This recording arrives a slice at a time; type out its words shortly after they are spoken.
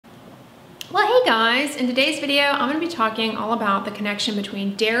Hey guys, in today's video I'm going to be talking all about the connection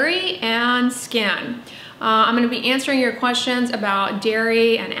between dairy and skin. I'm going to be answering your questions about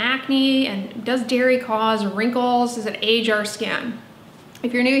dairy and acne, and does dairy cause wrinkles? Does it age our skin?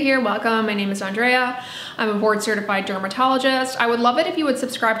 If you're new here, welcome. My name is Andrea. I'm a board certified dermatologist. I would love it if you would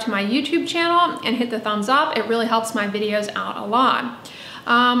subscribe to my YouTube channel and hit the thumbs up. It really helps my videos out a lot.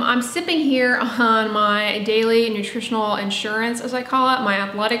 I'm sipping here on my daily nutritional insurance, as I call it, my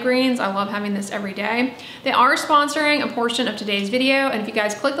athletic greens. I love having this every day. They are sponsoring a portion of today's video, and if you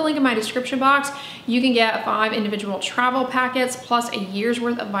guys click the link in my description box, you can get 5 individual travel packets plus a year's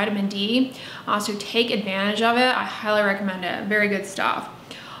worth of vitamin D. So take advantage of it. I highly recommend it. Very good stuff.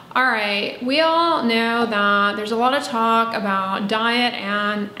 All right, we all know that there's a lot of talk about diet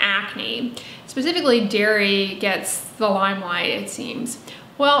and acne. Specifically, dairy gets the limelight, it seems.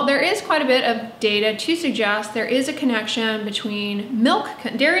 Well, there is quite a bit of data to suggest there is a connection between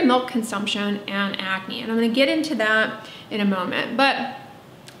dairy milk consumption and acne, and I'm going to get into that in a moment. But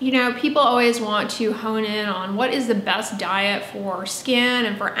you know, people always want to hone in on what is the best diet for skin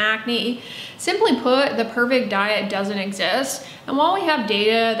and for acne. Simply put, the perfect diet doesn't exist. And while we have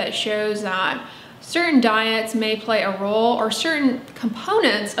data that shows that certain diets may play a role, or certain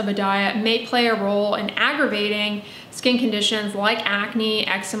components of a diet may play a role in aggravating skin conditions like acne,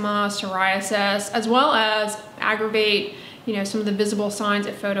 eczema, psoriasis, as well as aggravate, you know, some of the visible signs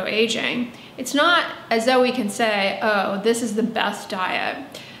of photoaging. It's not as though we can say, oh, this is the best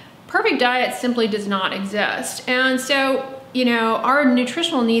diet. Perfect diet simply does not exist. And so, you know, our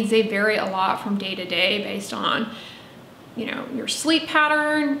nutritional needs, they vary a lot from day to day based on, you know, your sleep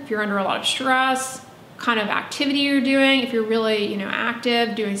pattern, if you're under a lot of stress, kind of activity you're doing, if you're really, you know,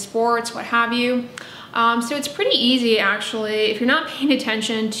 active, doing sports, what have you. So it's pretty easy, actually, if you're not paying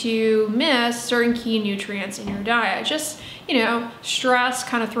attention, to miss certain key nutrients in your diet. Just, you know, stress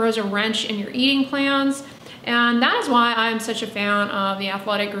kind of throws a wrench in your eating plans. And that is why I'm such a fan of the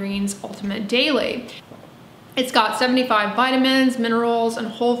Athletic Greens Ultimate Daily. It's got 75 vitamins, minerals, and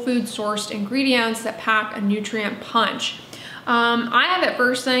whole food sourced ingredients that pack a nutrient punch. I have it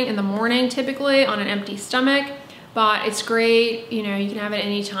first thing in the morning, typically on an empty stomach, but it's great. You know, you can have it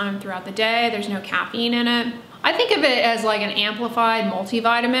anytime throughout the day. There's no caffeine in it. I think of it as like an amplified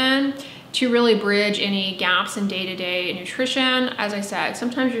multivitamin to really bridge any gaps in day-to-day nutrition. As I said,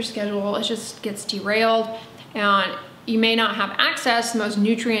 sometimes your schedule, it just gets derailed, and you may not have access to the most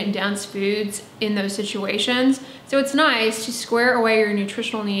nutrient-dense foods in those situations. So it's nice to square away your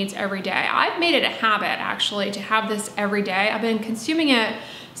nutritional needs every day. I've made it a habit, actually, to have this every day. I've been consuming it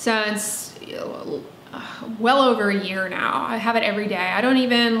since well over a year now. I have it every day. I don't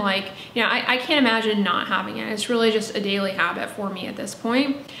even you know, I can't imagine not having it. It's really just a daily habit for me at this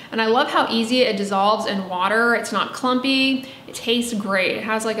point. And I love how easy it dissolves in water. It's not clumpy. It tastes great. It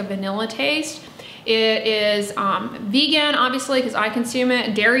has like a vanilla taste. It is vegan, obviously, because I consume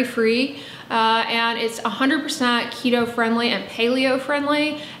it, dairy-free, and it's 100% keto-friendly and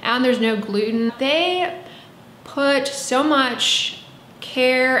paleo-friendly, and there's no gluten. They put so much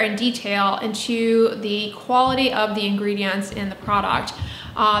care and detail into the quality of the ingredients in the product.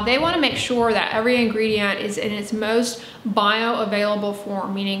 They want to make sure that every ingredient is in its most bioavailable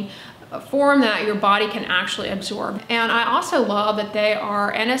form, meaning a form that your body can actually absorb. And I also love that they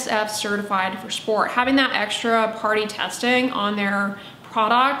are NSF certified for sport. Having that extra party testing on their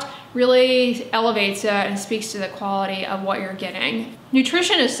product really elevates it and speaks to the quality of what you're getting.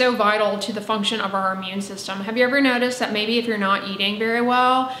 Nutrition is so vital to the function of our immune system. Have you ever noticed that maybe if you're not eating very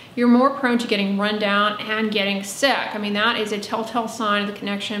well, you're more prone to getting run down and getting sick? I mean, that is a telltale sign of the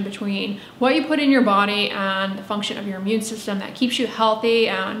connection between what you put in your body and the function of your immune system that keeps you healthy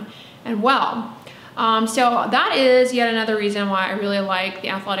and well. So that is yet another reason why I really like the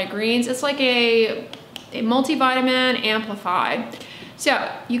Athletic Greens. It's like a multivitamin amplified.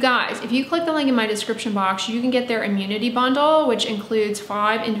 So you guys, if you click the link in my description box, you can get their immunity bundle, which includes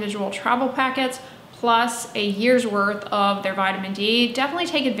 5 individual travel packets plus a year's worth of their vitamin D. Definitely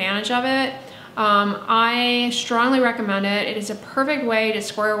take advantage of it. I strongly recommend it. It is a perfect way to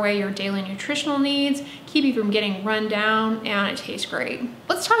square away your daily nutritional needs, keep you from getting run down, and it tastes great.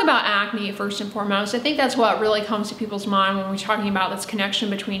 Let's talk about acne first and foremost. I think that's what really comes to people's mind when we're talking about this connection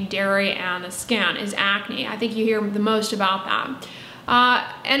between dairy and the skin, is acne. I think you hear the most about that.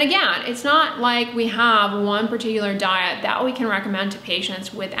 And again, it's not like we have one particular diet that we can recommend to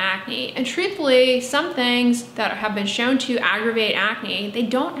patients with acne. And truthfully, some things that have been shown to aggravate acne, they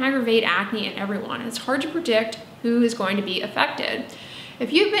don't aggravate acne in everyone. It's hard to predict who is going to be affected.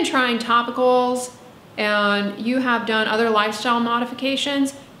 If you've been trying topicals and you have done other lifestyle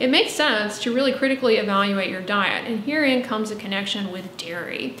modifications, it makes sense to really critically evaluate your diet. And herein comes a connection with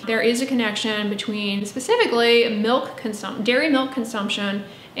dairy. There is a connection between specifically dairy milk consumption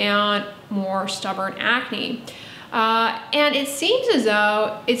and more stubborn acne. And it seems as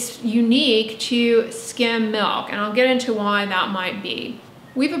though it's unique to skim milk, and I'll get into why that might be.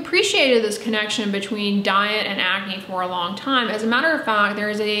 We've appreciated this connection between diet and acne for a long time. As a matter of fact, there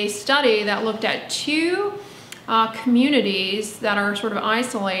is a study that looked at two communities that are sort of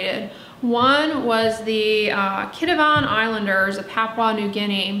isolated. One was the Kitavan Islanders of Papua New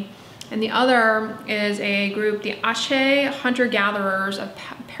Guinea, and the other is a group, the Aceh hunter-gatherers of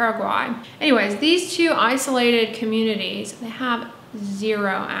Paraguay. Anyways, these two isolated communities, they have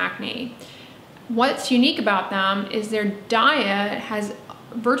zero acne. What's unique about them is their diet has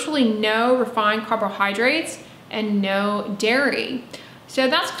virtually no refined carbohydrates and no dairy. So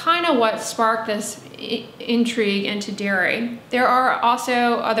that's kind of what sparked this intrigue into dairy. There are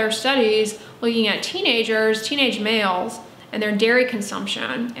also other studies looking at teenage males and their dairy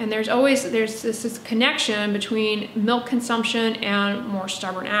consumption, and there's this connection between milk consumption and more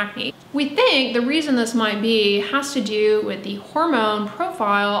stubborn acne. We think the reason this might be has to do with the hormone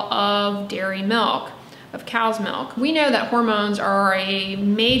profile of dairy milk, of cow's milk. We know that hormones are a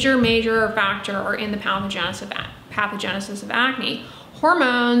major factor in the pathogenesis of acne.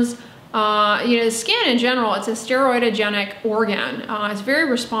 Hormones, the skin in general, it's a steroidogenic organ. It's very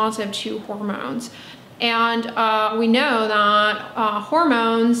responsive to hormones. And we know that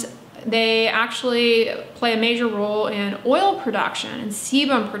hormones, they actually play a major role in oil production and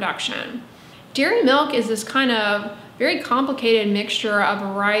sebum production. Dairy milk is this kind of very complicated mixture of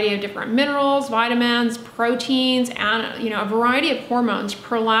a variety of different minerals, vitamins, proteins, and a variety of hormones,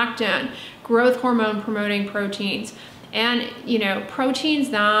 prolactin, growth hormone promoting proteins, and proteins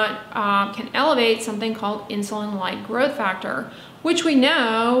that can elevate something called insulin-like growth factor, which we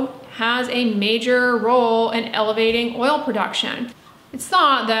know has a major role in elevating oil production. It's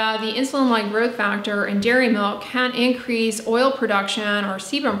thought that the insulin-like growth factor in dairy milk can increase oil production, or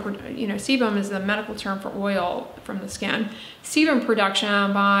sebum, sebum is the medical term for oil from the skin, sebum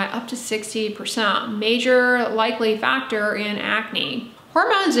production by up to 60%, major likely factor in acne.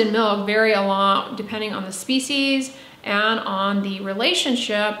 Hormones in milk vary a lot depending on the species and on the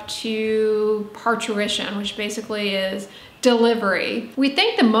relationship to parturition, which basically is delivery. We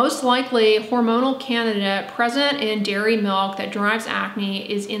think the most likely hormonal candidate present in dairy milk that drives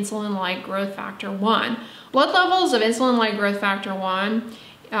acne is insulin-like growth factor 1. Blood levels of insulin-like growth factor 1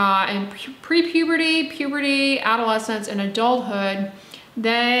 in pre-puberty, puberty, adolescence, and adulthood,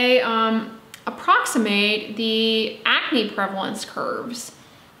 they approximate the acne prevalence curves.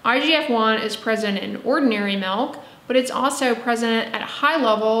 IGF-1 is present in ordinary milk, but it's also present at high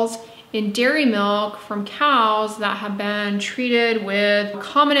levels in dairy milk from cows that have been treated with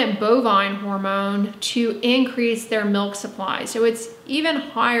recombinant bovine hormone to increase their milk supply. So it's even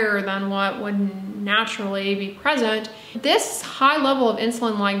higher than what would naturally be present. This high level of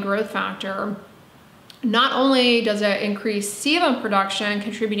insulin-like growth factor, not only does it increase sebum production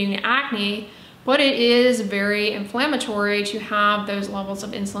contributing to acne, but it is very inflammatory to have those levels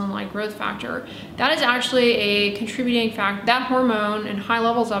of insulin-like growth factor. That is actually a contributing factor. That hormone and high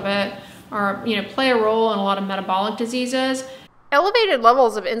levels of it are, play a role in a lot of metabolic diseases. Elevated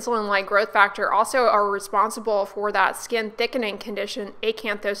levels of insulin-like growth factor also are responsible for that skin thickening condition,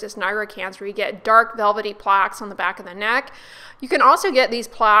 acanthosis nigricans, where you get dark velvety plaques on the back of the neck. You can also get these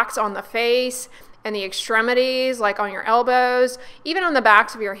plaques on the face and the extremities, like on your elbows, even on the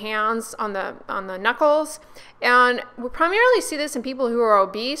backs of your hands, on the knuckles. And we primarily see this in people who are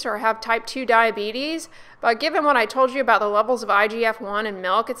obese or have type 2 diabetes, but given what I told you about the levels of IGF-1 in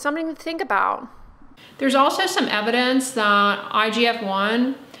milk, it's something to think about. There's also some evidence that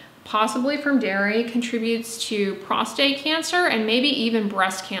IGF-1, possibly from dairy, contributes to prostate cancer and maybe even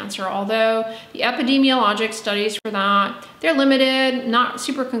breast cancer, although the epidemiologic studies for that, they're limited, not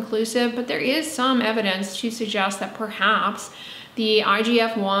super conclusive, but there is some evidence to suggest that perhaps the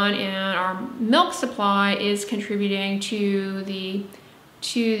IGF-1 in our milk supply is contributing to the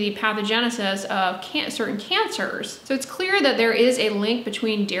pathogenesis of certain cancers. So it's clear that there is a link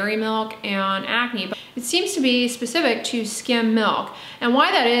between dairy milk and acne, but it seems to be specific to skim milk. And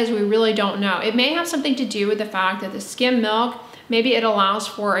why that is, we really don't know. It may have something to do with the fact that the skim milk, maybe it allows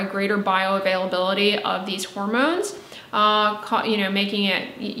for a greater bioavailability of these hormones, making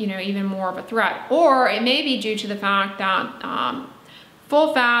it, even more of a threat. Or it may be due to the fact that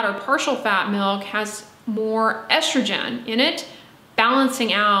full fat or partial fat milk has more estrogen in it,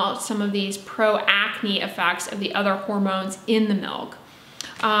 balancing out some of these pro-acne effects of the other hormones in the milk.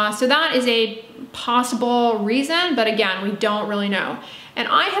 So that is a possible reason, but again, we don't really know. And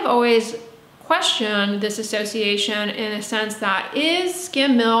I have always questioned this association in a sense that, is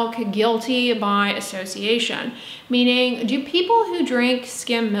skim milk guilty by association? Meaning, do people who drink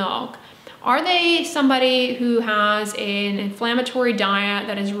skim milk, are they somebody who has an inflammatory diet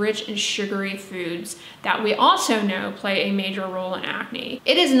that is rich in sugary foods that we also know play a major role in acne?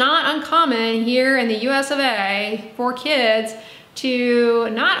 It is not uncommon here in the US of A for kids to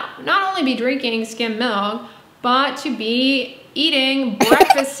not only be drinking skim milk, but to be eating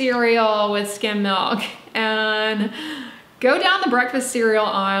breakfast cereal with skim milk. And go down the breakfast cereal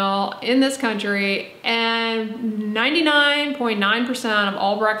aisle in this country and 99.9% of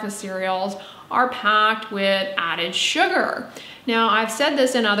all breakfast cereals are packed with added sugar. Now, I've said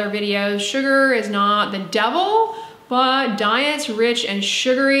this in other videos, sugar is not the devil, but diets rich in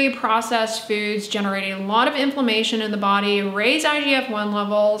sugary processed foods generate a lot of inflammation in the body, raise IGF-1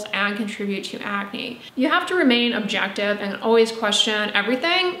 levels, and contribute to acne. You have to remain objective and always question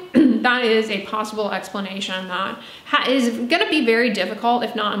everything. That is a possible explanation that is gonna be very difficult,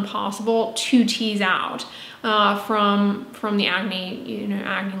 if not impossible, to tease out from the acne,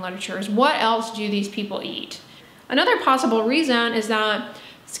 acne literatures. What else do these people eat? Another possible reason is that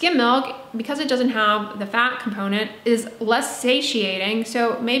skim milk, because it doesn't have the fat component, is less satiating.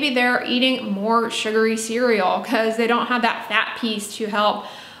 So maybe they're eating more sugary cereal because they don't have that fat piece to help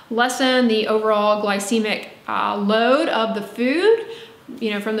lessen the overall glycemic load of the food,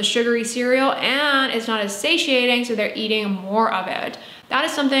 from the sugary cereal, and it's not as satiating, so they're eating more of it. That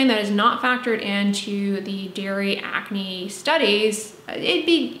is something that is not factored into the dairy acne studies.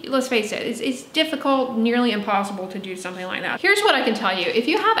 Let's face it, it's difficult, nearly impossible to do something like that. Here's what I can tell you. If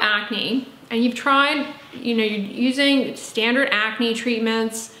you have acne and you've tried, you're using standard acne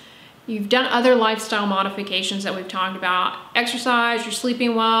treatments, you've done other lifestyle modifications that we've talked about, exercise, you're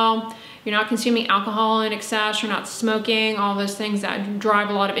sleeping well, you're not consuming alcohol in excess, you're not smoking, all those things that drive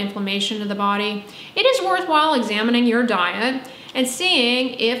a lot of inflammation to the body, it is worthwhile examining your diet and seeing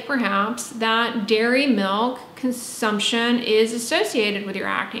if perhaps that dairy milk consumption is associated with your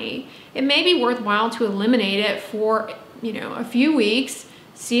acne. It may be worthwhile to eliminate it for, a few weeks,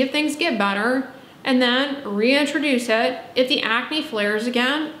 see if things get better, and then reintroduce it. If the acne flares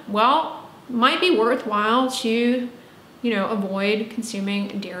again, well, it might be worthwhile to, avoid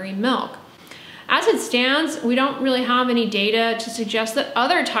consuming dairy milk. As it stands, we don't really have any data to suggest that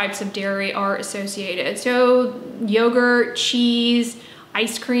other types of dairy are associated. So yogurt, cheese,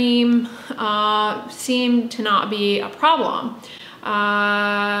 ice cream seem to not be a problem.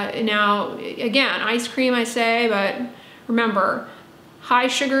 Now, again, ice cream I say, but remember, high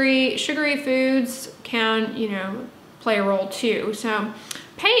sugary foods can, play a role too. So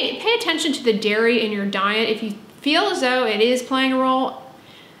pay attention to the dairy in your diet. If you feel as though it is playing a role,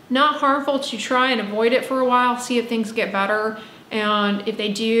 not harmful to try and avoid it for a while, see if things get better. And if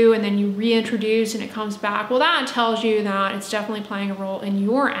they do, and then you reintroduce and it comes back, well, that tells you that it's definitely playing a role in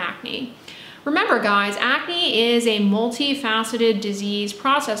your acne. Remember, guys, acne is a multifaceted disease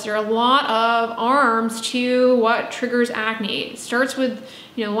process. There are a lot of arms to what triggers acne. It starts with,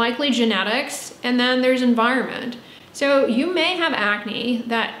 likely genetics, and then there's environment. So you may have acne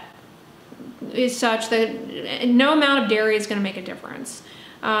that is such that no amount of dairy is going to make a difference.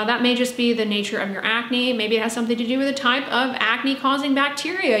 That may just be the nature of your acne. Maybe it has something to do with the type of acne-causing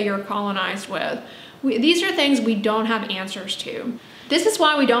bacteria you're colonized with. These are things we don't have answers to. This is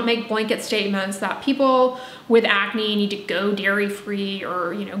why we don't make blanket statements that people with acne need to go dairy-free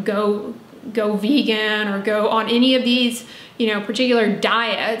or go vegan or go on any of these particular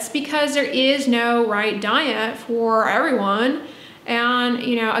diets, because there is no right diet for everyone. And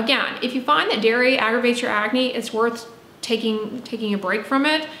again, if you find that dairy aggravates your acne, it's worth taking a break from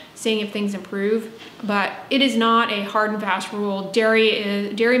it, seeing if things improve, but it is not a hard and fast rule.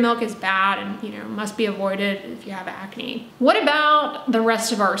 Dairy milk is bad and must be avoided if you have acne. What about the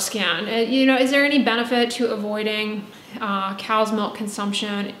rest of our skin? Is there any benefit to avoiding cow's milk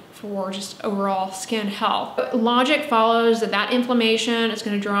consumption for just overall skin health? Logic follows that inflammation is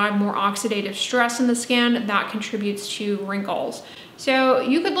going to drive more oxidative stress in the skin that contributes to wrinkles. So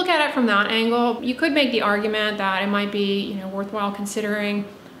you could look at it from that angle. You could make the argument that it might be worthwhile considering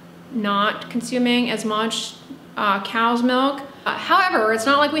not consuming as much cow's milk. However, it's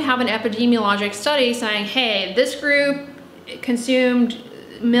not like we have an epidemiologic study saying, hey, this group consumed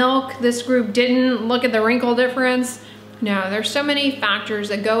milk, this group didn't, look at the wrinkle difference. No, there's so many factors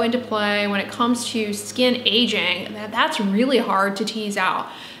that go into play when it comes to skin aging that's really hard to tease out.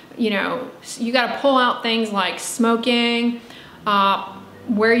 You got to pull out things like smoking,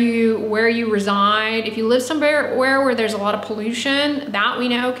 where you reside. If you live somewhere where there's a lot of pollution, that we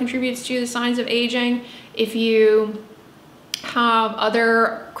know contributes to the signs of aging. If you have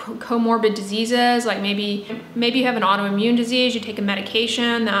other comorbid diseases, like maybe you have an autoimmune disease, you take a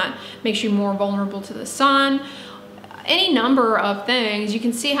medication that makes you more vulnerable to the sun, any number of things, you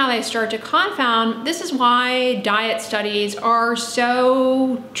can see how they start to confound. This is why diet studies are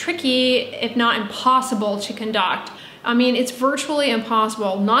so tricky, if not impossible, to conduct. I mean, it's virtually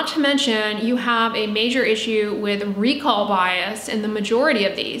impossible. Not to mention, you have a major issue with recall bias in the majority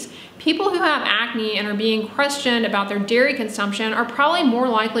of these. People who have acne and are being questioned about their dairy consumption are probably more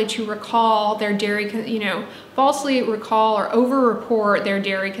likely to recall their dairy, falsely recall or over-report their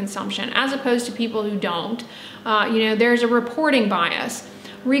dairy consumption, as opposed to people who don't. There's a reporting bias,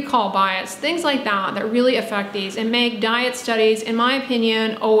 recall bias, things like that really affect these and make diet studies, in my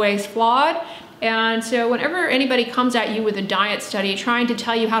opinion, always flawed. And so whenever anybody comes at you with a diet study trying to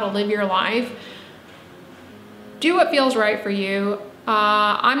tell you how to live your life, do what feels right for you.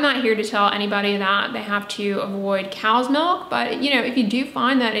 I'm not here to tell anybody that they have to avoid cow's milk, but if you do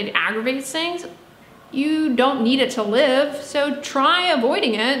find that it aggravates things, you don't need it to live, so try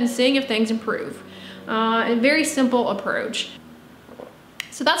avoiding it and seeing if things improve. A very simple approach.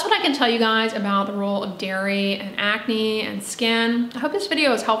 So that's what I can tell you guys about the role of dairy and acne and skin. I hope this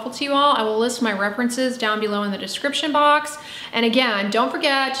video is helpful to you all. I will list my references down below in the description box. And again, don't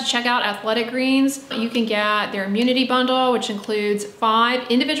forget to check out Athletic Greens. You can get their immunity bundle, which includes 5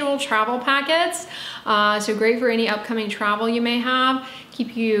 individual travel packets. So great for any upcoming travel you may have.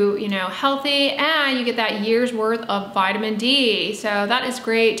 Keep you, healthy, and you get that year's worth of vitamin D. So that is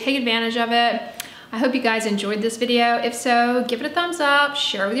great. Take advantage of it. I hope you guys enjoyed this video. If so, give it a thumbs up,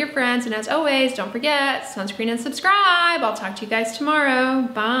 share it with your friends, and as always, don't forget, sunscreen and subscribe. I'll talk to you guys tomorrow.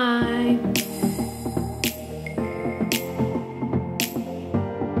 Bye.